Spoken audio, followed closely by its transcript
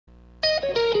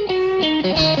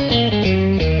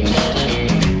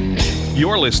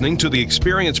listening to the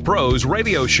Experience Pros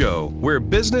radio show, where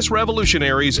business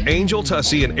revolutionaries Angel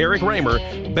Tussey and Eric Raymer,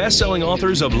 best-selling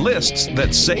authors of Lists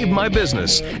That Saved My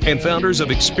Business and founders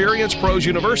of Experience Pros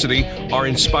University, are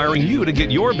inspiring you to get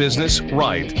your business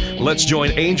right. Let's join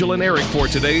Angel and Eric for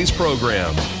today's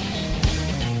program.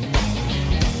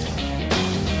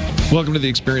 Welcome to the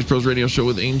Experience Pros Radio Show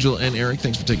with Angel and Eric.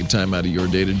 Thanks for taking time out of your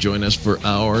day to join us for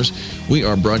ours. We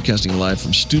are broadcasting live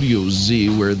from Studio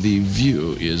Z, where the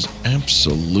view is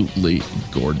absolutely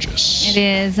gorgeous. It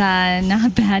is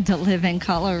not bad to live in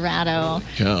Colorado.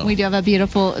 Yeah. We do have a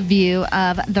beautiful view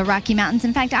of the Rocky Mountains.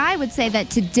 In fact, I would say that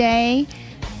today,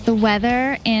 the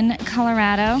weather in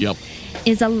Colorado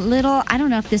is a little, I don't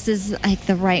know if this is like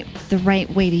the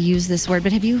right way to use this word,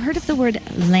 but have you heard of the word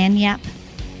lagniappe?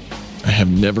 I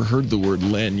have never heard the word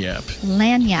lagniappe.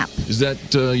 Lagniappe. Is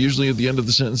that usually at the end of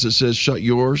the sentence it says "shut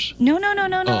yours"? No.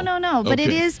 But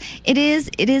okay.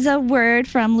 it is a word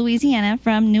from Louisiana,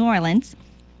 from New Orleans.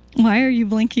 Why are you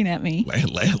blinking at me?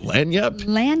 Lagniappe?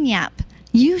 Lagniappe.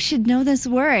 You should know this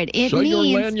word. It Shut means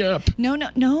your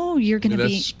lagniappe. No. You're going to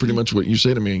be. That's pretty much what you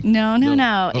say to me.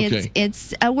 No. Okay.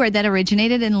 It's a word that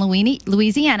originated in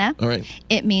Louisiana. All right.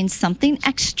 It means something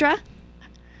extra.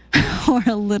 Or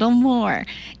a little more.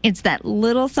 It's that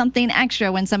little something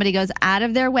extra when somebody goes out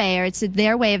of their way, or it's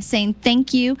their way of saying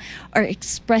thank you or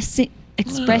expressing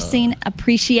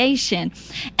appreciation.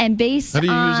 And based on... How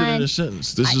do you use it in a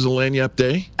sentence? This is a lagniappe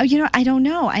day? Oh, I don't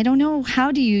know. I don't know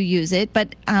how do you use it,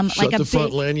 but Shut the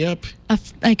front lagniappe?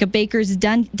 Like a baker's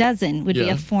dozen would be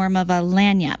a form of a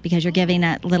lagniappe because you're giving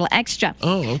a little extra.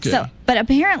 Oh, okay. But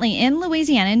apparently in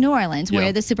Louisiana, in New Orleans,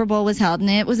 where the Super Bowl was held, and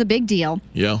it was a big deal.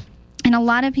 Yeah. And a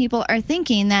lot of people are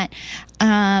thinking that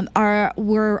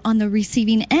we're on the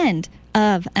receiving end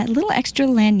of a little extra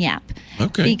lagniappe.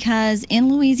 Okay. Because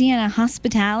in Louisiana,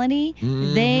 hospitality,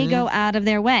 they go out of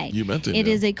their way. You bet they do. It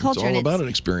is a culture. It's all about an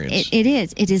experience. It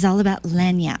is. It is all about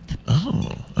lagniappe.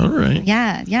 Oh, all right.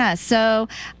 Yeah. So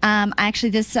actually,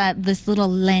 this little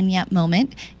lagniappe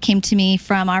moment came to me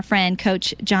from our friend,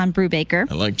 Coach John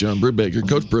Brubaker. I like John Brubaker.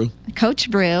 Coach Brew.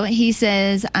 Coach Brew, he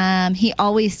says he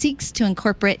always seeks to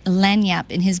incorporate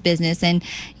lagniappe in his business, and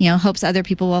hopes other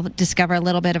people will discover a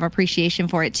little bit of appreciation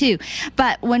for it too.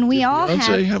 But when we all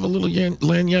have a little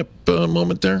lagniappe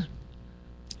moment there.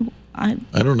 I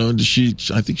don't know.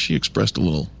 I think she expressed a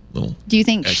little. Do you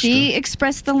think extra. She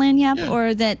expressed the lagniappe,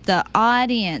 or that the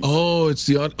audience? Oh, it's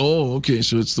the okay.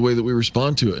 So it's the way that we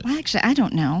respond to it. Well, actually, I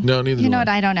don't know. No, neither. You know what?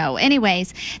 I don't know.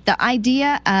 Anyways, the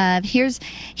idea of here's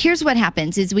what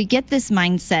happens is we get this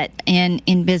mindset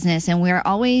in business, and we're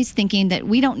always thinking that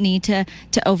we don't need to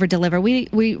over deliver. We're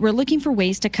looking for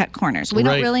ways to cut corners. We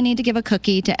don't really need to give a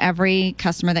cookie to every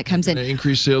customer that comes in.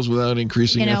 Increase sales without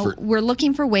increasing effort. We're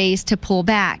looking for ways to pull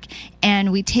back,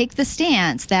 and we take the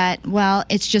stance that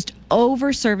it's just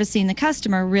over servicing the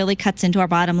customer really cuts into our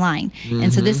bottom line.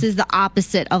 And so this is the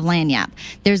opposite of lagniappe.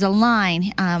 There's a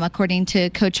line, according to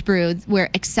Coach Brew,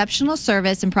 where exceptional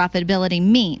service and profitability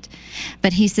meet.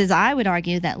 But he says, I would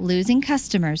argue that losing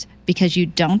customers because you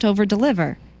don't over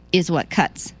deliver is what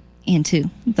cuts into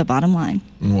the bottom line.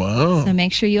 Wow. So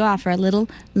make sure you offer a little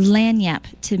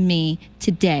lagniappe to me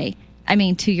today.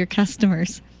 To your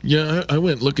customers. Yeah, I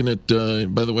went looking at.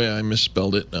 By the way, I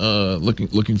misspelled it.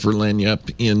 Looking for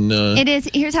lagniappe in. It is.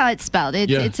 Here's how it's spelled.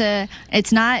 It's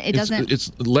not. It doesn't.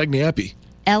 It's Lagniappe.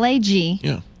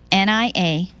 Lagniappe.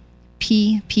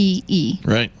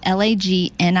 Right.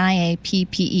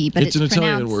 Lagniappe. But it's an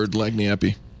Italian word,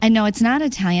 Lagniappe. I know it's not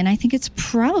Italian. I think it's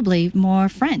probably more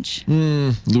French.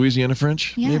 Louisiana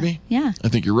French, maybe? Yeah. I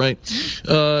think you're right.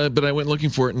 But I went looking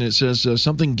for it, and it says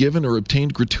something given or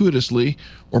obtained gratuitously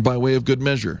or by way of good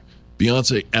measure.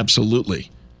 Beyonce absolutely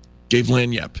gave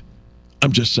lagniappe.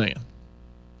 I'm just saying.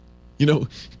 On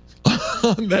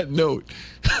that note,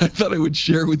 I thought I would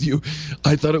share with you.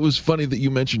 I thought it was funny that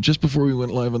you mentioned just before we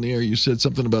went live on the air, you said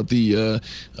something about the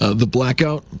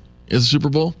blackout at the Super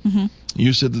Bowl.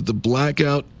 You said that the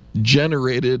blackout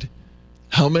generated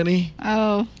how many?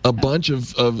 Oh, a bunch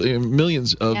of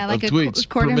millions of tweets.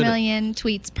 Quarter million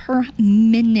tweets per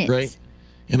minute. Right.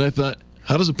 And I thought,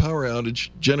 how does a power outage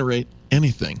generate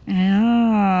anything?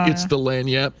 Oh. It's the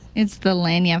lagniappe. It's the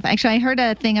lagniappe. Actually, I heard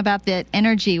a thing about that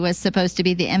energy was supposed to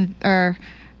be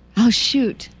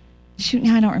shoot,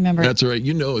 now I don't remember. That's all right.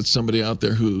 It's somebody out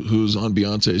there who's on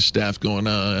Beyonce's staff going,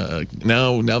 now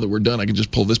that we're done, I can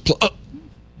just pull this plug.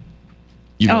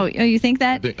 You think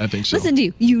that? I think so. Listen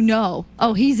to you.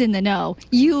 Oh, he's in the know.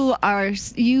 You are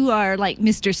like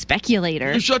Mr.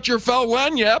 Speculator. You shut your foul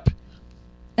lagniappe.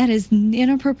 That is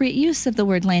inappropriate use of the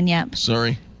word lagniappe.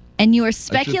 Sorry. And you are I should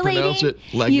speculating. pronounce it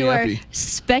You are Lagniappe.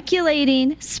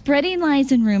 speculating, spreading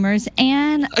lies and rumors,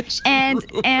 and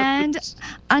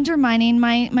undermining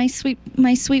my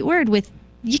sweet word with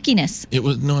yickiness. It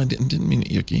was no, I didn't mean it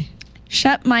yucky.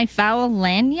 Shut my foul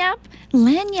lagniappe.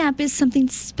 Lagniappe is something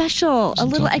special, a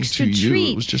little talking extra to you.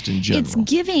 treat. It was just in general. It's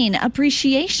giving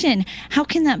appreciation. How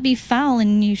can that be foul?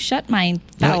 And you shut my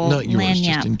foul Not yours,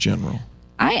 lagniappe. just in general.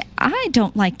 I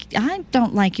don't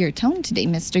like your tone today,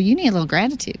 mister. You need a little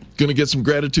gratitude. Going to get some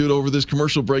gratitude over this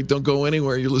commercial break. Don't go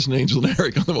anywhere. You're listening to Angel and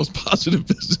Eric on the most positive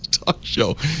business talk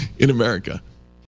show in America.